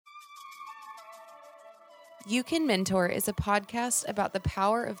You Can Mentor is a podcast about the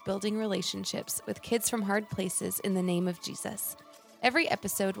power of building relationships with kids from hard places in the name of Jesus. Every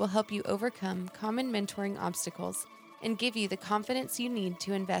episode will help you overcome common mentoring obstacles and give you the confidence you need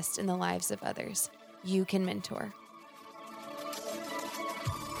to invest in the lives of others. You Can Mentor.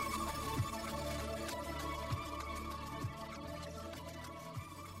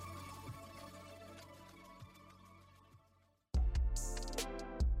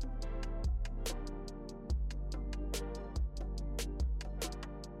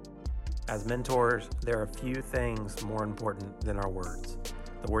 As mentors, there are few things more important than our words.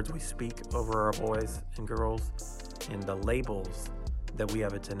 The words we speak over our boys and girls, and the labels that we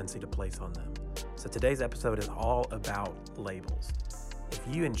have a tendency to place on them. So today's episode is all about labels. If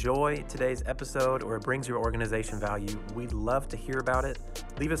you enjoy today's episode or it brings your organization value, we'd love to hear about it.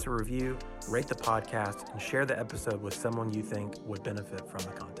 Leave us a review, rate the podcast, and share the episode with someone you think would benefit from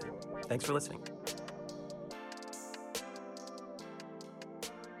the content. Thanks for listening.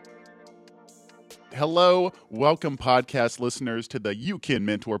 Hello, welcome podcast listeners to the You Can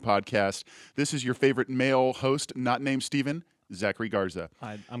Mentor podcast. This is your favorite male host, not named Steven, Zachary Garza.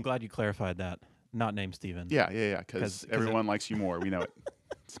 I'm glad you clarified that. Not named Steven. Yeah, because everyone likes you more. We know it.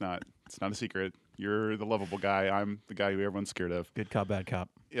 It's not a secret. You're the lovable guy. I'm the guy who everyone's scared of. Good cop, bad cop.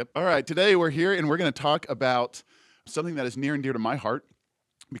 Yep. All right, today we're here and we're going to talk about something that is near and dear to my heart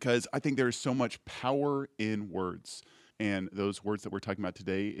because I think there is so much power in words. And those words that we're talking about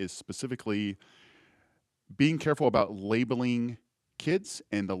today is specifically being careful about labeling kids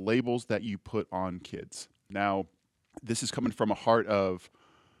and the labels that you put on kids. Now, this is coming from a heart of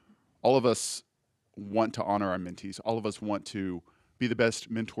all of us want to honor our mentees. All of us want to be the best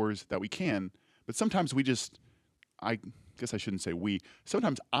mentors that we can. But sometimes I guess I shouldn't say we,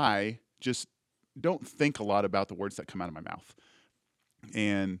 sometimes I just don't think a lot about the words that come out of my mouth.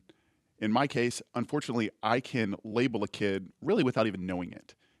 And in my case, unfortunately, I can label a kid really without even knowing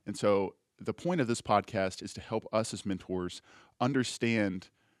it. And so the point of this podcast is to help us as mentors understand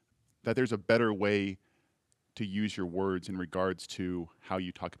that there's a better way to use your words in regards to how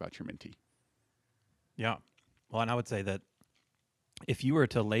you talk about your mentee. Yeah. Well, and I would say that if you were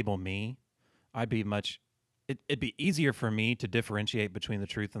to label me, it'd be easier for me to differentiate between the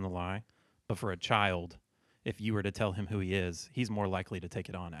truth and the lie. But for a child, if you were to tell him who he is, he's more likely to take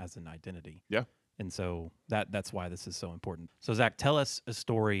it on as an identity. Yeah. And so that's why this is so important. So Zach, tell us a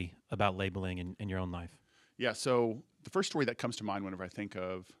story about labeling in your own life. Yeah, so the first story that comes to mind whenever I think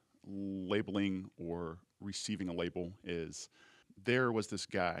of labeling or receiving a label is there was this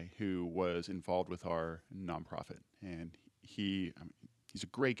guy who was involved with our nonprofit. And he's a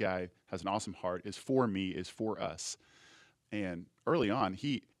great guy, has an awesome heart, is for me, is for us. And early on,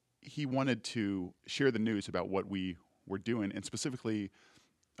 he wanted to share the news about what we were doing and specifically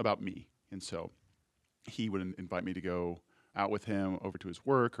about me. And so he would invite me to go out with him over to his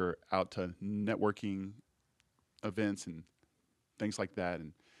work or out to networking events and things like that.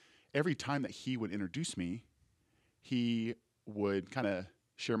 And every time that he would introduce me, he would kind of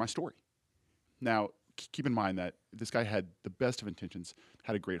share my story. Now, keep in mind that this guy had the best of intentions,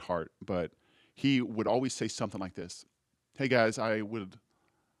 had a great heart, but he would always say something like this. Hey guys, I want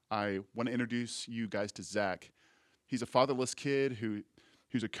to introduce you guys to Zach. He's a fatherless kid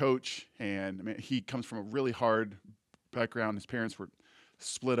who's a coach, and man, he comes from a really hard background. His parents were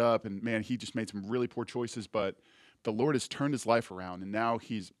split up, and man, he just made some really poor choices, but the Lord has turned his life around, and now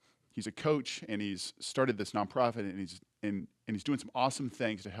he's a coach, and he's started this nonprofit, and he's doing some awesome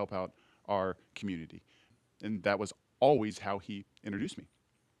things to help out our community. And that was always how he introduced me.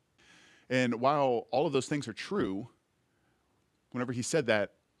 And while all of those things are true, whenever he said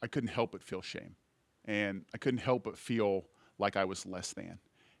that, I couldn't help but feel shame. And I couldn't help but feel like I was less than.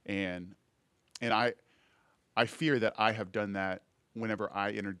 And I fear that I have done that whenever I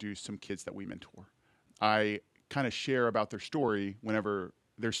introduce some kids that we mentor. I kind of share about their story whenever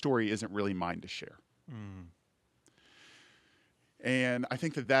their story isn't really mine to share. Mm. And I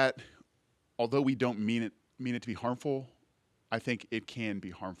think that although we don't mean it to be harmful, I think it can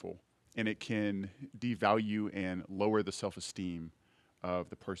be harmful. And it can devalue and lower the self-esteem of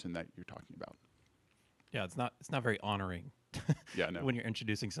the person that you're talking about. Yeah, it's not very honoring. Yeah, no. When you're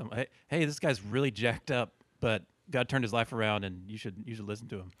introducing someone, hey, this guy's really jacked up, but God turned his life around, and you should listen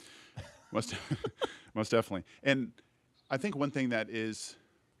to him. Most definitely. And I think one thing that is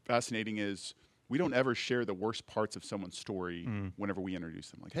fascinating is we don't ever share the worst parts of someone's story whenever we introduce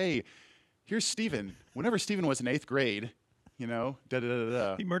them. Like, hey, here's Steven. Whenever Steven was in 8th grade, he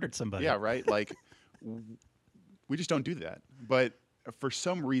murdered somebody. Yeah, right. Like, we just don't do that. But for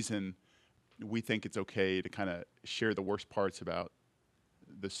some reason, we think it's okay to kind of share the worst parts about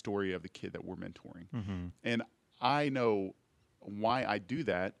the story of the kid that we're mentoring. Mm-hmm. And I know why I do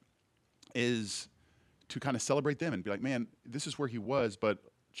that is to kind of celebrate them and be like, man, this is where he was, but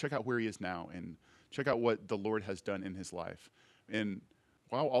check out where he is now and check out what the Lord has done in his life. And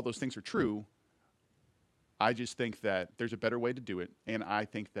while all those things are true, I just think that there's a better way to do it. And I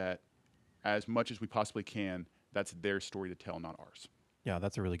think that as much as we possibly can, that's their story to tell, not ours. Yeah,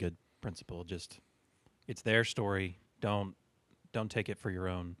 that's a really good principle. Just it's their story. Don't take it for your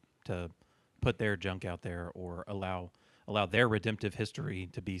own to put their junk out there or allow their redemptive history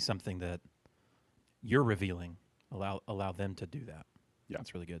to be something that you're revealing. Allow them to do that. Yeah.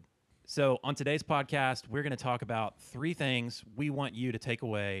 That's really good. So on today's podcast, we're going to talk about 3 things we want you to take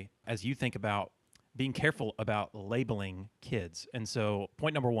away as you think about being careful about labeling kids. And so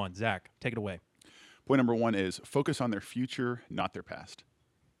point number 1, Zach, take it away. Point number 1 is focus on their future, not their past.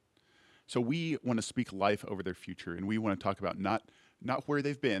 So we want to speak life over their future, and we want to talk about not where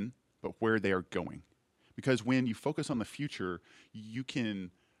they've been, but where they are going. Because when you focus on the future, you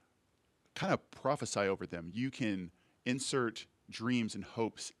can kind of prophesy over them. You can insert dreams and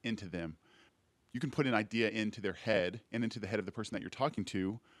hopes into them. You can put an idea into their head and into the head of the person that you're talking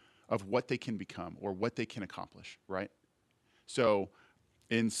to of what they can become or what they can accomplish, right? So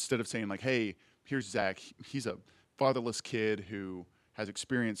instead of saying like, hey, here's Zach, he's a fatherless kid who has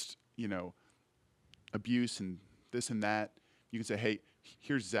experienced, abuse and this and that, you can say, hey,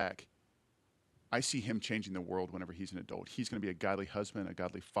 here's Zach. I see him changing the world whenever he's an adult. He's going to be a godly husband, a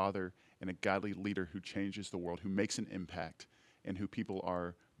godly father, and a godly leader who changes the world, who makes an impact, and who people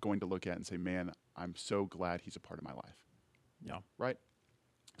are going to look at and say, man, I'm so glad he's a part of my life. Yeah. Right?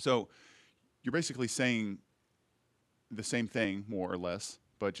 So you're basically saying the same thing, more or less,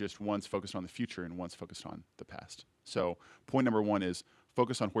 but just one's focused on the future and one's focused on the past. So point number 1 is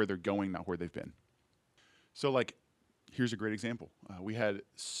focus on where they're going, not where they've been. So here's a great example. We had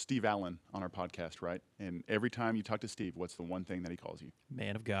Steve Allen on our podcast, right? And every time you talk to Steve, what's the one thing that he calls you?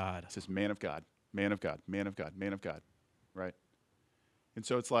 Man of God. He says, man of God, man of God, man of God, man of God, right? And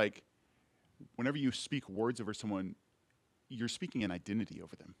so it's like whenever you speak words over someone, you're speaking an identity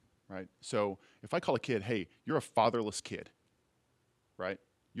over them, right? So if I call a kid, hey, you're a fatherless kid, right?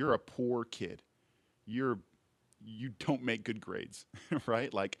 You're a poor kid. You don't make good grades,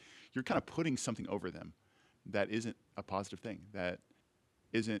 right? Like you're kind of putting something over them that isn't a positive thing, that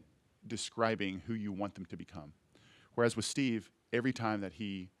isn't describing who you want them to become. Whereas with Steve, every time that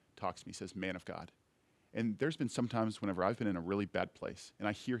he talks to me, he says, man of God. And there's been some times whenever I've been in a really bad place and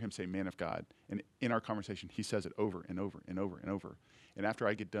I hear him say, man of God. And in our conversation, he says it over and over and over and over. And after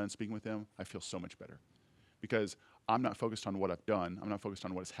I get done speaking with him, I feel so much better because I'm not focused on what I've done. I'm not focused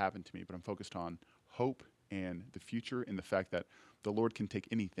on what has happened to me, but I'm focused on hope and the future and the fact that the Lord can take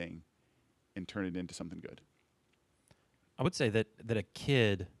anything and turn it into something good. I would say that a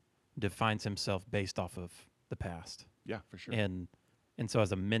kid defines himself based off of the past. Yeah, for sure. And so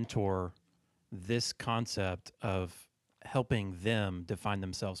as a mentor, this concept of helping them define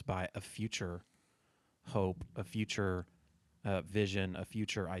themselves by a future hope, a future vision, a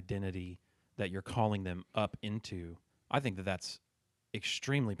future identity that you're calling them up into, I think that that's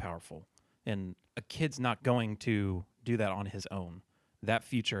extremely powerful. And a kid's not going to do that on his own. That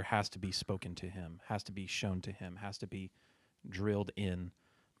future has to be spoken to him, has to be shown to him, has to be drilled in.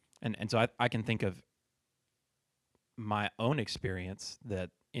 And so I can think of my own experience that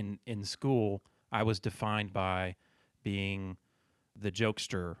in school, I was defined by being the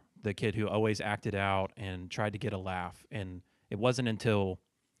jokester, the kid who always acted out and tried to get a laugh. And it wasn't until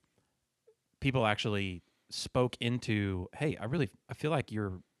people actually spoke into, hey, I feel like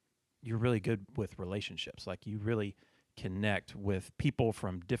you're really good with relationships. Like you really connect with people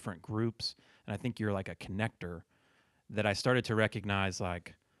from different groups. And I think you're like a connector, that I started to recognize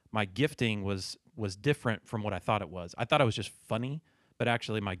like my gifting was different from what I thought it was. I thought I was just funny, but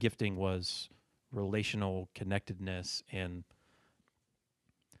actually my gifting was relational connectedness, and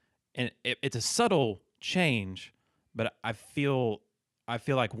it's a subtle change, but I feel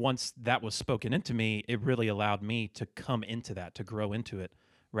like once that was spoken into me, it really allowed me to come into that, to grow into it,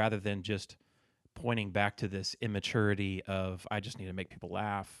 rather than just pointing back to this immaturity of I just need to make people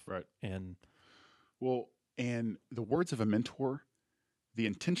laugh. Right. And the words of a mentor, the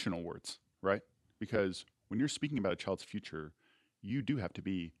intentional words, right? Because when you're speaking about a child's future, you do have to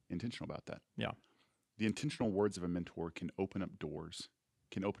be intentional about that. Yeah. The intentional words of a mentor can open up doors,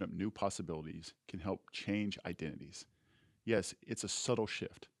 can open up new possibilities, can help change identities. Yes, it's a subtle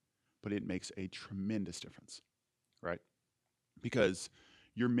shift, but it makes a tremendous difference, right? Because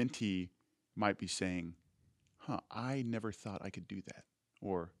your mentee might be saying, I never thought I could do that.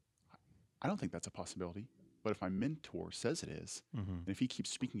 Or, I don't think that's a possibility. But if my mentor says it is, Mm-hmm. and if he keeps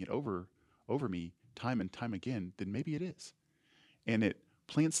speaking it over me time and time again, then maybe it is. And it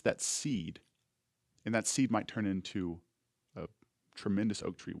plants that seed, and that seed might turn into a tremendous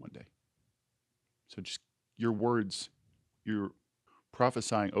oak tree one day. So just your words, you're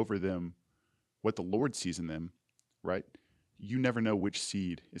prophesying over them what the Lord sees in them, right? You never know which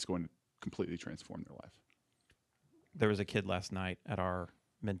seed is going to completely transform their life. There was a kid last night at our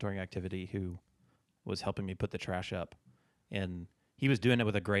mentoring activity who was helping me put the trash up, and he was doing it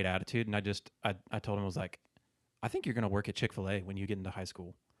with a great attitude. And I told him, I was like, I think you're going to work at Chick-fil-A when you get into high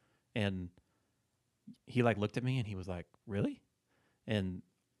school. And he like looked at me and he was like, really? And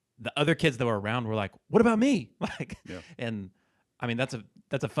the other kids that were around were like, what about me? Like, Yeah. and I mean, that's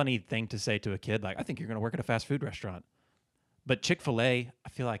a funny thing to say to a kid. Like, I think you're going to work at a fast food restaurant. But Chick-fil-A, I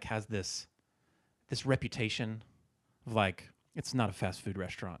feel like, has this reputation of like, it's not a fast food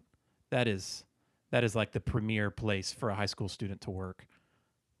restaurant. That is like the premier place for a high school student to work.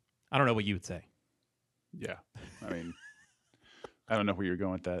 I don't know what you would say. Yeah. I mean, I don't know where you're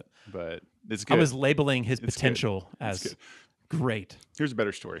going with that, but it's good. I was labeling his It's potential good. It's as good. great. Here's a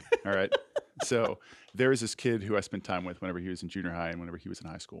better story. All right. So there was this kid who I spent time with whenever he was in junior high and whenever he was in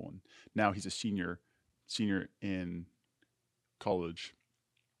high school. And now he's a senior in college,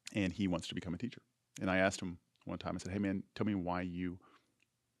 and he wants to become a teacher. And I asked him one time, I said, hey man, tell me why you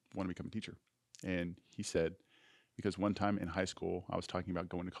want to become a teacher. And he said, because one time in high school, I was talking about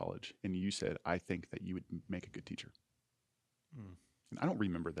going to college, and you said, I think that you would make a good teacher. And I don't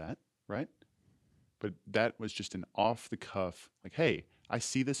remember that, right? But that was just an off the cuff, like, hey, I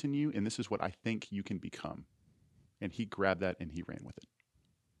see this in you, and this is what I think you can become. And he grabbed that and he ran with it.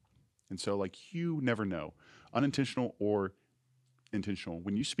 And so, like, you never know, unintentional or intentional,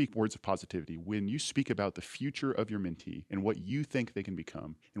 when you speak words of positivity, when you speak about the future of your mentee and what you think they can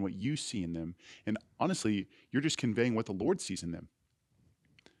become and what you see in them, and honestly, you're just conveying what the Lord sees in them.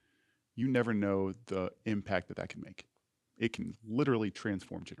 You never know the impact that can make. It can literally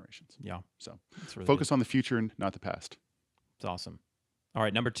transform generations. Yeah. So That's really focus on the future and not the past. It's awesome. All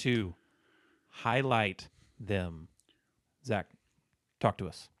right, number 2, highlight them. Zach, talk to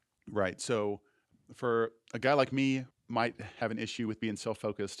us. Right. So for a guy like me, might have an issue with being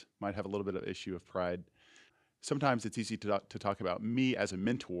self-focused, might have a little bit of issue of pride. Sometimes it's easy to talk about me as a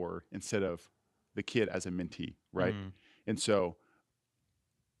mentor instead of the kid as a mentee, right? And so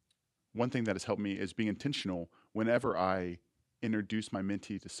one thing that has helped me is being intentional whenever I introduce my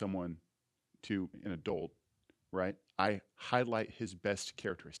mentee to someone, to an adult, right? I highlight his best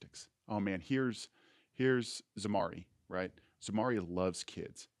characteristics. Oh man, here's Zamari, right? Zamari loves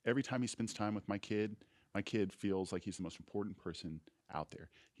kids. Every time he spends time with my kid feels like he's the most important person out there.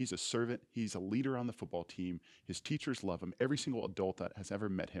 He's a servant. He's a leader on the football team. His teachers love him. Every single adult that has ever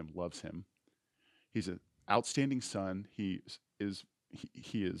met him loves him. He's an outstanding son. He is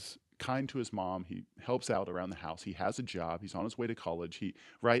kind to his mom. He helps out around the house. He has a job. He's on his way to college.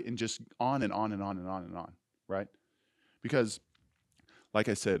 Right? And just on and on and on and on and on, right? Because, like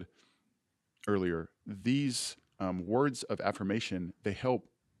I said earlier, these words of affirmation, they help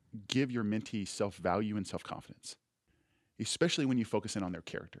give your mentee self-value and self-confidence, especially when you focus in on their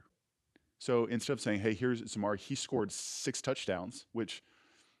character. So instead of saying, hey, here's Zamari, he scored 6 touchdowns, which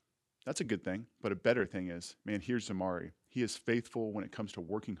that's a good thing. But a better thing is, man, here's Zamari. He is faithful when it comes to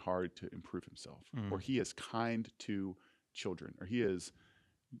working hard to improve himself, or he is kind to children, or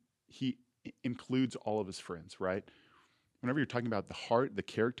he includes all of his friends, right? Whenever you're talking about the heart, the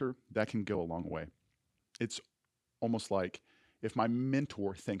character, that can go a long way. It's almost like, if my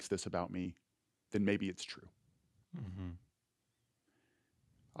mentor thinks this about me, then maybe it's true.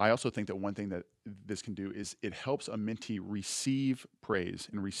 I also think that one thing that this can do is it helps a mentee receive praise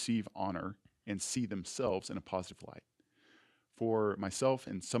and receive honor and see themselves in a positive light. For myself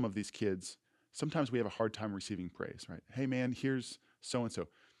and some of these kids, sometimes we have a hard time receiving praise, right? Hey man, here's so-and-so.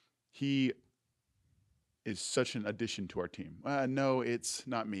 He is such an addition to our team. No, it's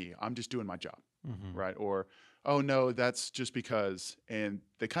not me. I'm just doing my job, right? Or, oh no, that's just because, and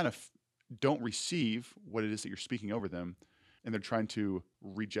they kind of don't receive what it is that you're speaking over them, and they're trying to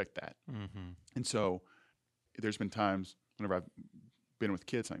reject that. And so there's been times whenever I've been with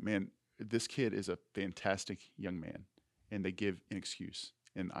kids, like, man, this kid is a fantastic young man, and they give an excuse.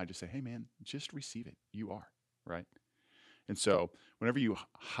 And I just say, hey man, just receive it. You are, right? And so whenever you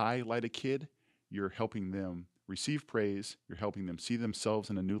highlight a kid, you're helping them receive praise, you're helping them see themselves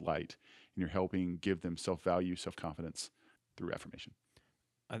in a new light, and you're helping give them self-value, self-confidence through affirmation.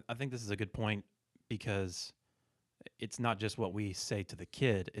 I think this is a good point, because it's not just what we say to the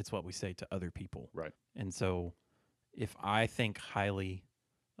kid, it's what we say to other people. Right. And so if I think highly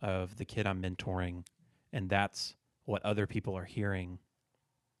of the kid I'm mentoring, and that's what other people are hearing.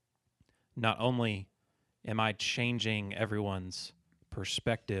 Not only am I changing everyone's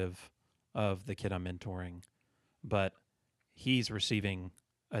perspective of the kid I'm mentoring, but he's receiving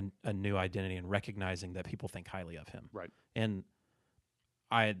a new identity and recognizing that people think highly of him. Right. And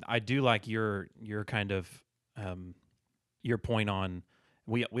I do like your kind of your point on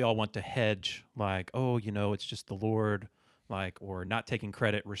we all want to hedge, like, oh, it's just the Lord, like, or not taking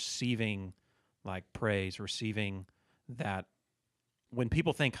credit, receiving like praise, receiving that. When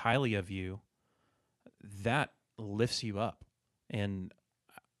people think highly of you, that lifts you up. And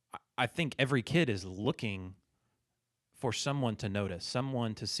I think every kid is looking for someone to notice,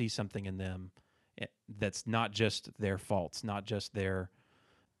 someone to see something in them that's not just their faults, not just their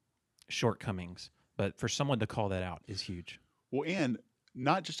shortcomings, but for someone to call that out is huge. Well, and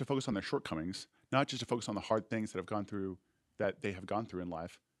not just to focus on their shortcomings, not just to focus on the hard things that they have gone through in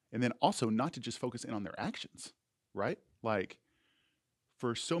life, and then also not to just focus in on their actions, right? Like,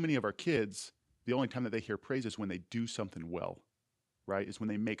 for so many of our kids, the only time that they hear praise is when they do something well, right? Is when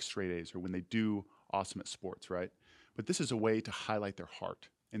they make straight A's or when they do awesome at sports, right? But this is a way to highlight their heart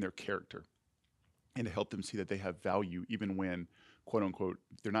and their character and to help them see that they have value even when, quote unquote,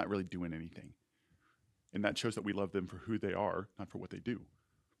 they're not really doing anything. And that shows that we love them for who they are, not for what they do.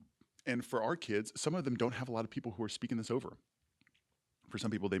 And for our kids, some of them don't have a lot of people who are speaking this over. For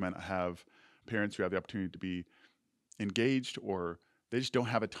some people, they might not have parents who have the opportunity to be engaged, or they just don't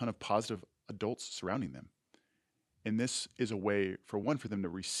have a ton of positive adults surrounding them. And this is a way, for them to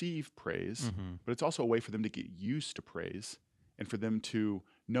receive praise, but it's also a way for them to get used to praise and for them to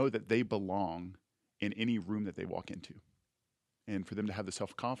know that they belong in any room that they walk into. And for them to have the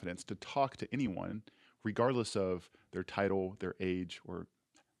self-confidence to talk to anyone, regardless of their title, their age, or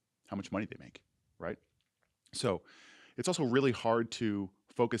how much money they make, right? So it's also really hard to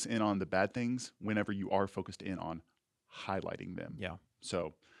focus in on the bad things whenever you are focused in on highlighting them. Yeah.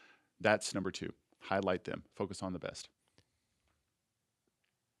 So that's number 2. Highlight them. Focus on the best.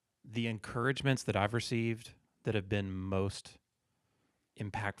 The encouragements that I've received that have been most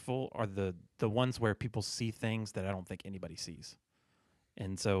impactful are the ones where people see things that I don't think anybody sees.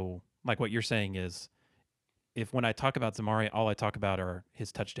 And so, like what you're saying is, if when I talk about Zamari, all I talk about are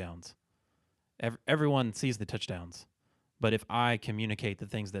his touchdowns. Everyone sees the touchdowns. But if I communicate the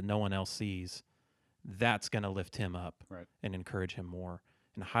things that no one else sees, that's going to lift him up, right, and encourage him more,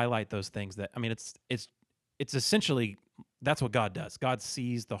 and highlight those things that, I mean, it's essentially, that's what God does. God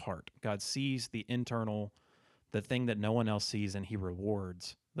sees the heart. God sees the internal, the thing that no one else sees, and he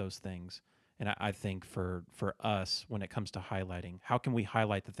rewards those things. And I think for us, when it comes to highlighting, how can we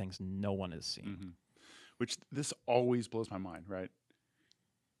highlight the things no one is seeing? Mm-hmm. Which this always blows my mind, right?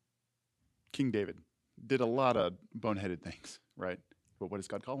 King David did a lot of boneheaded things, right? But what does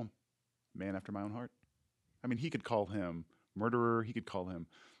God call him? Man after my own heart. I mean, he could call him murderer, he could call him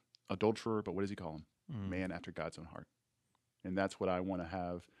adulterer, but what does he call him? Man after God's own heart. And that's what I want to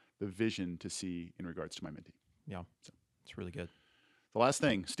have the vision to see in regards to my mentee. Yeah, so it's really good. The last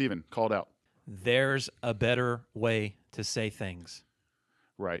thing, Stephen called out. There's a better way to say things.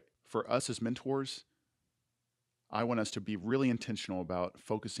 Right. For us as mentors, I want us to be really intentional about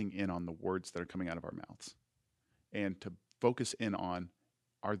focusing in on the words that are coming out of our mouths and to focus in on,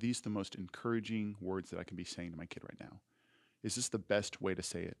 are these the most encouraging words that I can be saying to my kid right now? Is this the best way to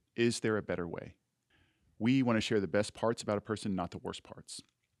say it? Is there a better way? We want to share the best parts about a person, not the worst parts.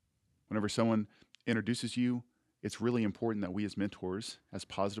 Whenever someone introduces you, it's really important that we as mentors, as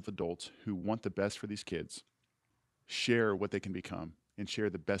positive adults who want the best for these kids, share what they can become and share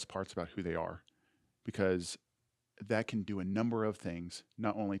the best parts about who they are, because that can do a number of things,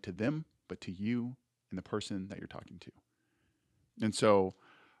 not only to them, but to you and the person that you're talking to. And so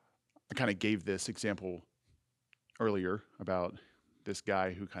I kind of gave this example earlier about this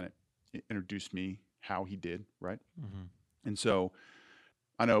guy who kind of introduced me, how he did, right? Mm-hmm. And so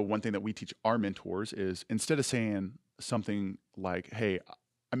I know one thing that we teach our mentors is, instead of saying something like, hey,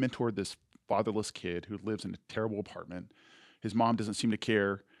 I mentored this fatherless kid who lives in a terrible apartment, his mom doesn't seem to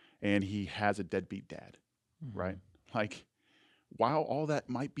care, and he has a deadbeat dad, right? Like, while all that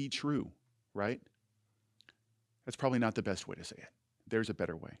might be true, right? That's probably not the best way to say it. There's a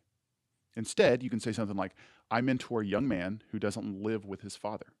better way. Instead, you can say something like, I mentor a young man who doesn't live with his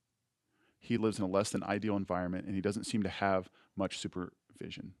father. He lives in a less than ideal environment, and he doesn't seem to have much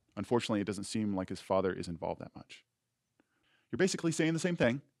supervision. Unfortunately, it doesn't seem like his father is involved that much. You're basically saying the same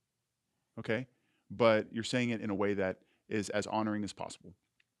thing, okay? But you're saying it in a way that is as honoring as possible.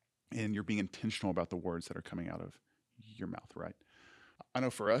 And you're being intentional about the words that are coming out of your mouth, right? I know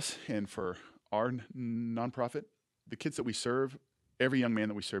for us and for our nonprofit, the kids that we serve, every young man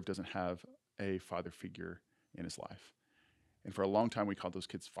that we serve doesn't have a father figure in his life. And for a long time, we called those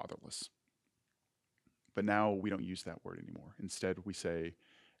kids fatherless. But now we don't use that word anymore. Instead, we say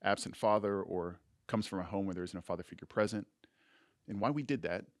absent father or comes from a home where there isn't a father figure present. And why we did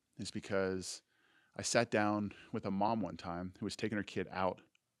that is because I sat down with a mom one time who was taking her kid out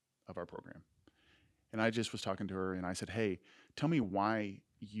of our program. And I just was talking to her and I said, hey, tell me why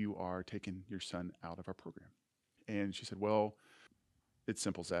you are taking your son out of our program. And she said, well, it's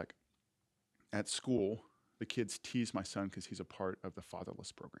simple, Zach. At school, the kids tease my son because he's a part of the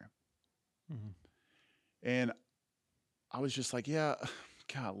fatherless program. Mm-hmm. And I was just like, yeah,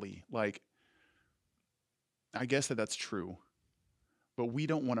 golly, like, I guess that's true. But we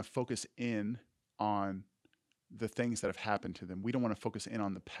don't want to focus in on the things that have happened to them. We don't want to focus in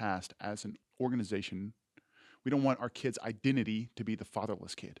on the past as an organization. We don't want our kids' identity to be the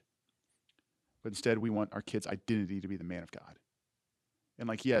fatherless kid. But instead, we want our kids' identity to be the man of God. And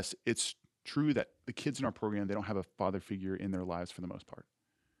like, yes, it's true that the kids in our program, they don't have a father figure in their lives for the most part.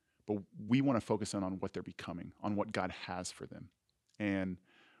 But we want to focus in on what they're becoming, on what God has for them. And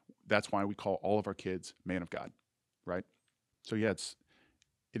that's why we call all of our kids man of God, right? So yeah,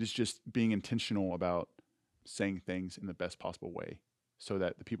 it is just being intentional about saying things in the best possible way so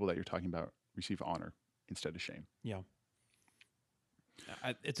that the people that you're talking about receive honor instead of shame. Yeah.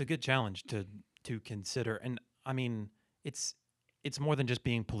 It's a good challenge to consider. And I mean, it's more than just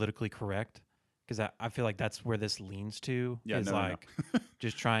being politically correct, because I feel like that's where this leans to, No.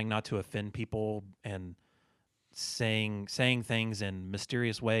 just trying not to offend people and saying things in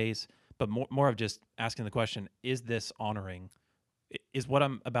mysterious ways, but more of just asking the question, is this honoring? Is what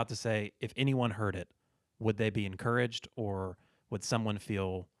I'm about to say, if anyone heard it, would they be encouraged, or would someone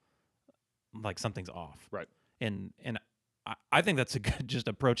feel like something's off? Right. And I think that's a good just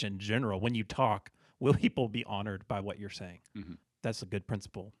approach in general. When you talk, will people be honored by what you're saying? Mm-hmm. That's a good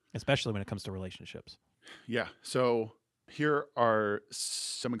principle, especially when it comes to relationships. Yeah. So here are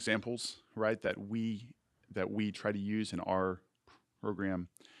some examples, right, that we try to use in our program.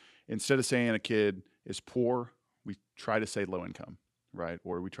 Instead of saying a kid is poor, we try to say low income, right?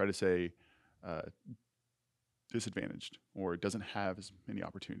 Or we try to say disadvantaged, or doesn't have as many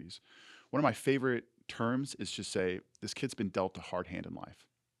opportunities. One of my favorite terms is just say, this kid's been dealt a hard hand in life,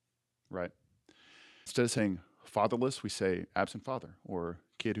 right? Instead of saying fatherless, we say absent father, or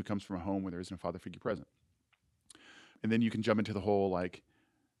kid who comes from a home where there isn't a father figure present. And then you can jump into the whole, like,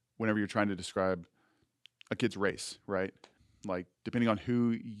 whenever you're trying to describe a kid's race, right? Like, depending on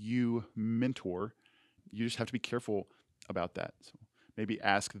who you mentor, you just have to be careful about that. So maybe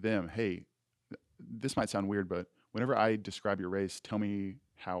ask them, hey, this might sound weird, but whenever I describe your race, tell me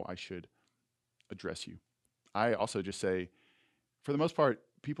how I should address you. I also just say, for the most part,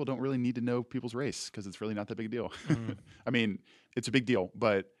 people don't really need to know people's race because it's really not that big a deal. Mm. I mean, it's a big deal,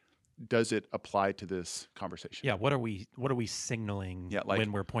 but does it apply to this conversation? Yeah. What are we signaling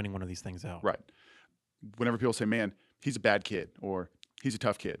when we're pointing one of these things out? Right. Whenever people say, man, he's a bad kid, or he's a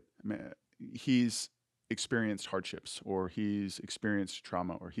tough kid, man, he's experienced hardships, or he's experienced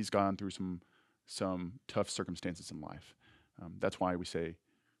trauma, or he's gone through some tough circumstances in life. That's why we say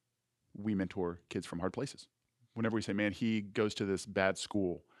we mentor kids from hard places. Whenever we say, man, he goes to this bad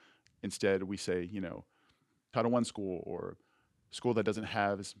school, instead we say, Title I school, or school that doesn't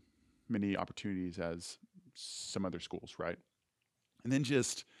have as many opportunities as some other schools, right? And then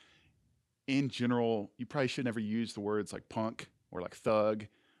just in general, you probably should never use the words like punk or like thug.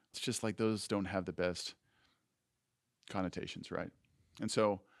 It's just like those don't have the best connotations, right? And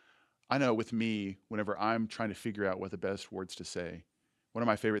so I know with me, whenever I'm trying to figure out what the best words to say, one of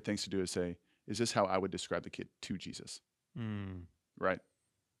my favorite things to do is say, is this how I would describe the kid to Jesus? Mm. Right?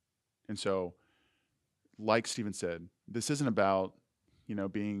 And so, like Stephen said, this isn't about,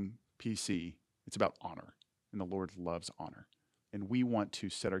 being PC. It's about honor. And the Lord loves honor. And we want to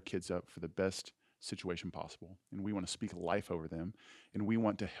set our kids up for the best situation possible. And we want to speak life over them. And we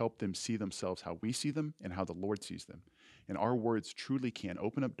want to help them see themselves how we see them and how the Lord sees them. And our words truly can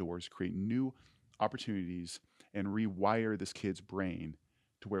open up doors, create new opportunities, and rewire this kid's brain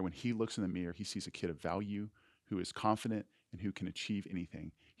to where when he looks in the mirror, he sees a kid of value, who is confident, and who can achieve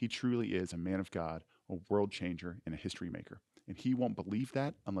anything. He truly is a man of God, a world changer, and a history maker. And he won't believe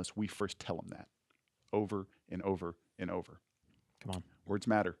that unless we first tell him that over and over and over. Come on. Words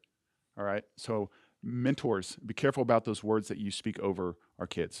matter. All right. So mentors, be careful about those words that you speak over our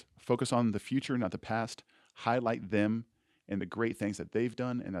kids. Focus on the future, not the past. Highlight them and the great things that they've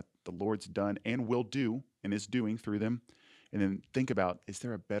done and that the Lord's done and will do and is doing through them. And then think about, is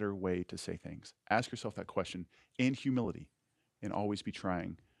there a better way to say things? Ask yourself that question in humility, and always be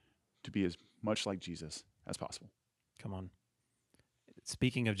trying to be as much like Jesus as possible. Come on.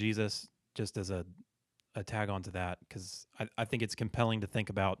 Speaking of Jesus, just as a tag onto that, because I think it's compelling to think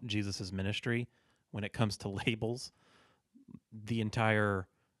about Jesus's ministry when it comes to labels. The entire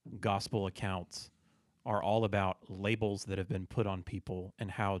gospel accounts are all about labels that have been put on people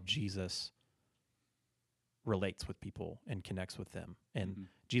and how Jesus relates with people and connects with them. And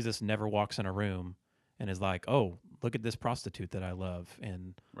Jesus never walks in a room and is like, oh, look at this prostitute that I love.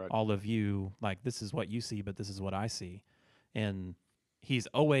 And all of you, like, this is what you see, but this is what I see. And he's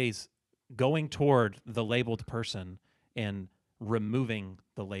always going toward the labeled person and removing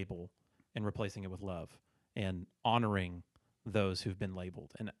the label and replacing it with love and honoring those who've been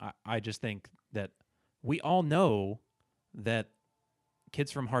labeled. And I just think that we all know that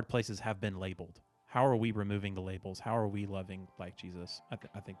kids from hard places have been labeled. How are we removing the labels? How are we loving like Jesus?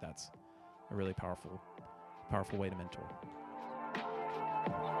 I think that's a really powerful way to mentor.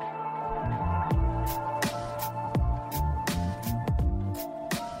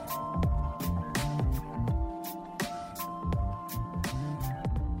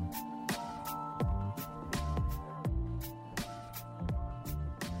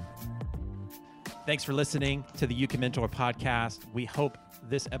 Thanks for listening to the You Can Mentor podcast. We hope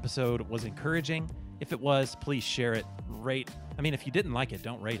this episode was encouraging. If it was, please share it, rate. I mean, if you didn't like it,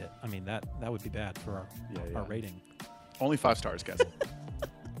 don't rate it. I mean, that would be bad for our rating. Only 5 stars, guys.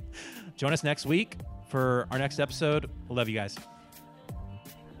 Join us next week for our next episode. We love you guys.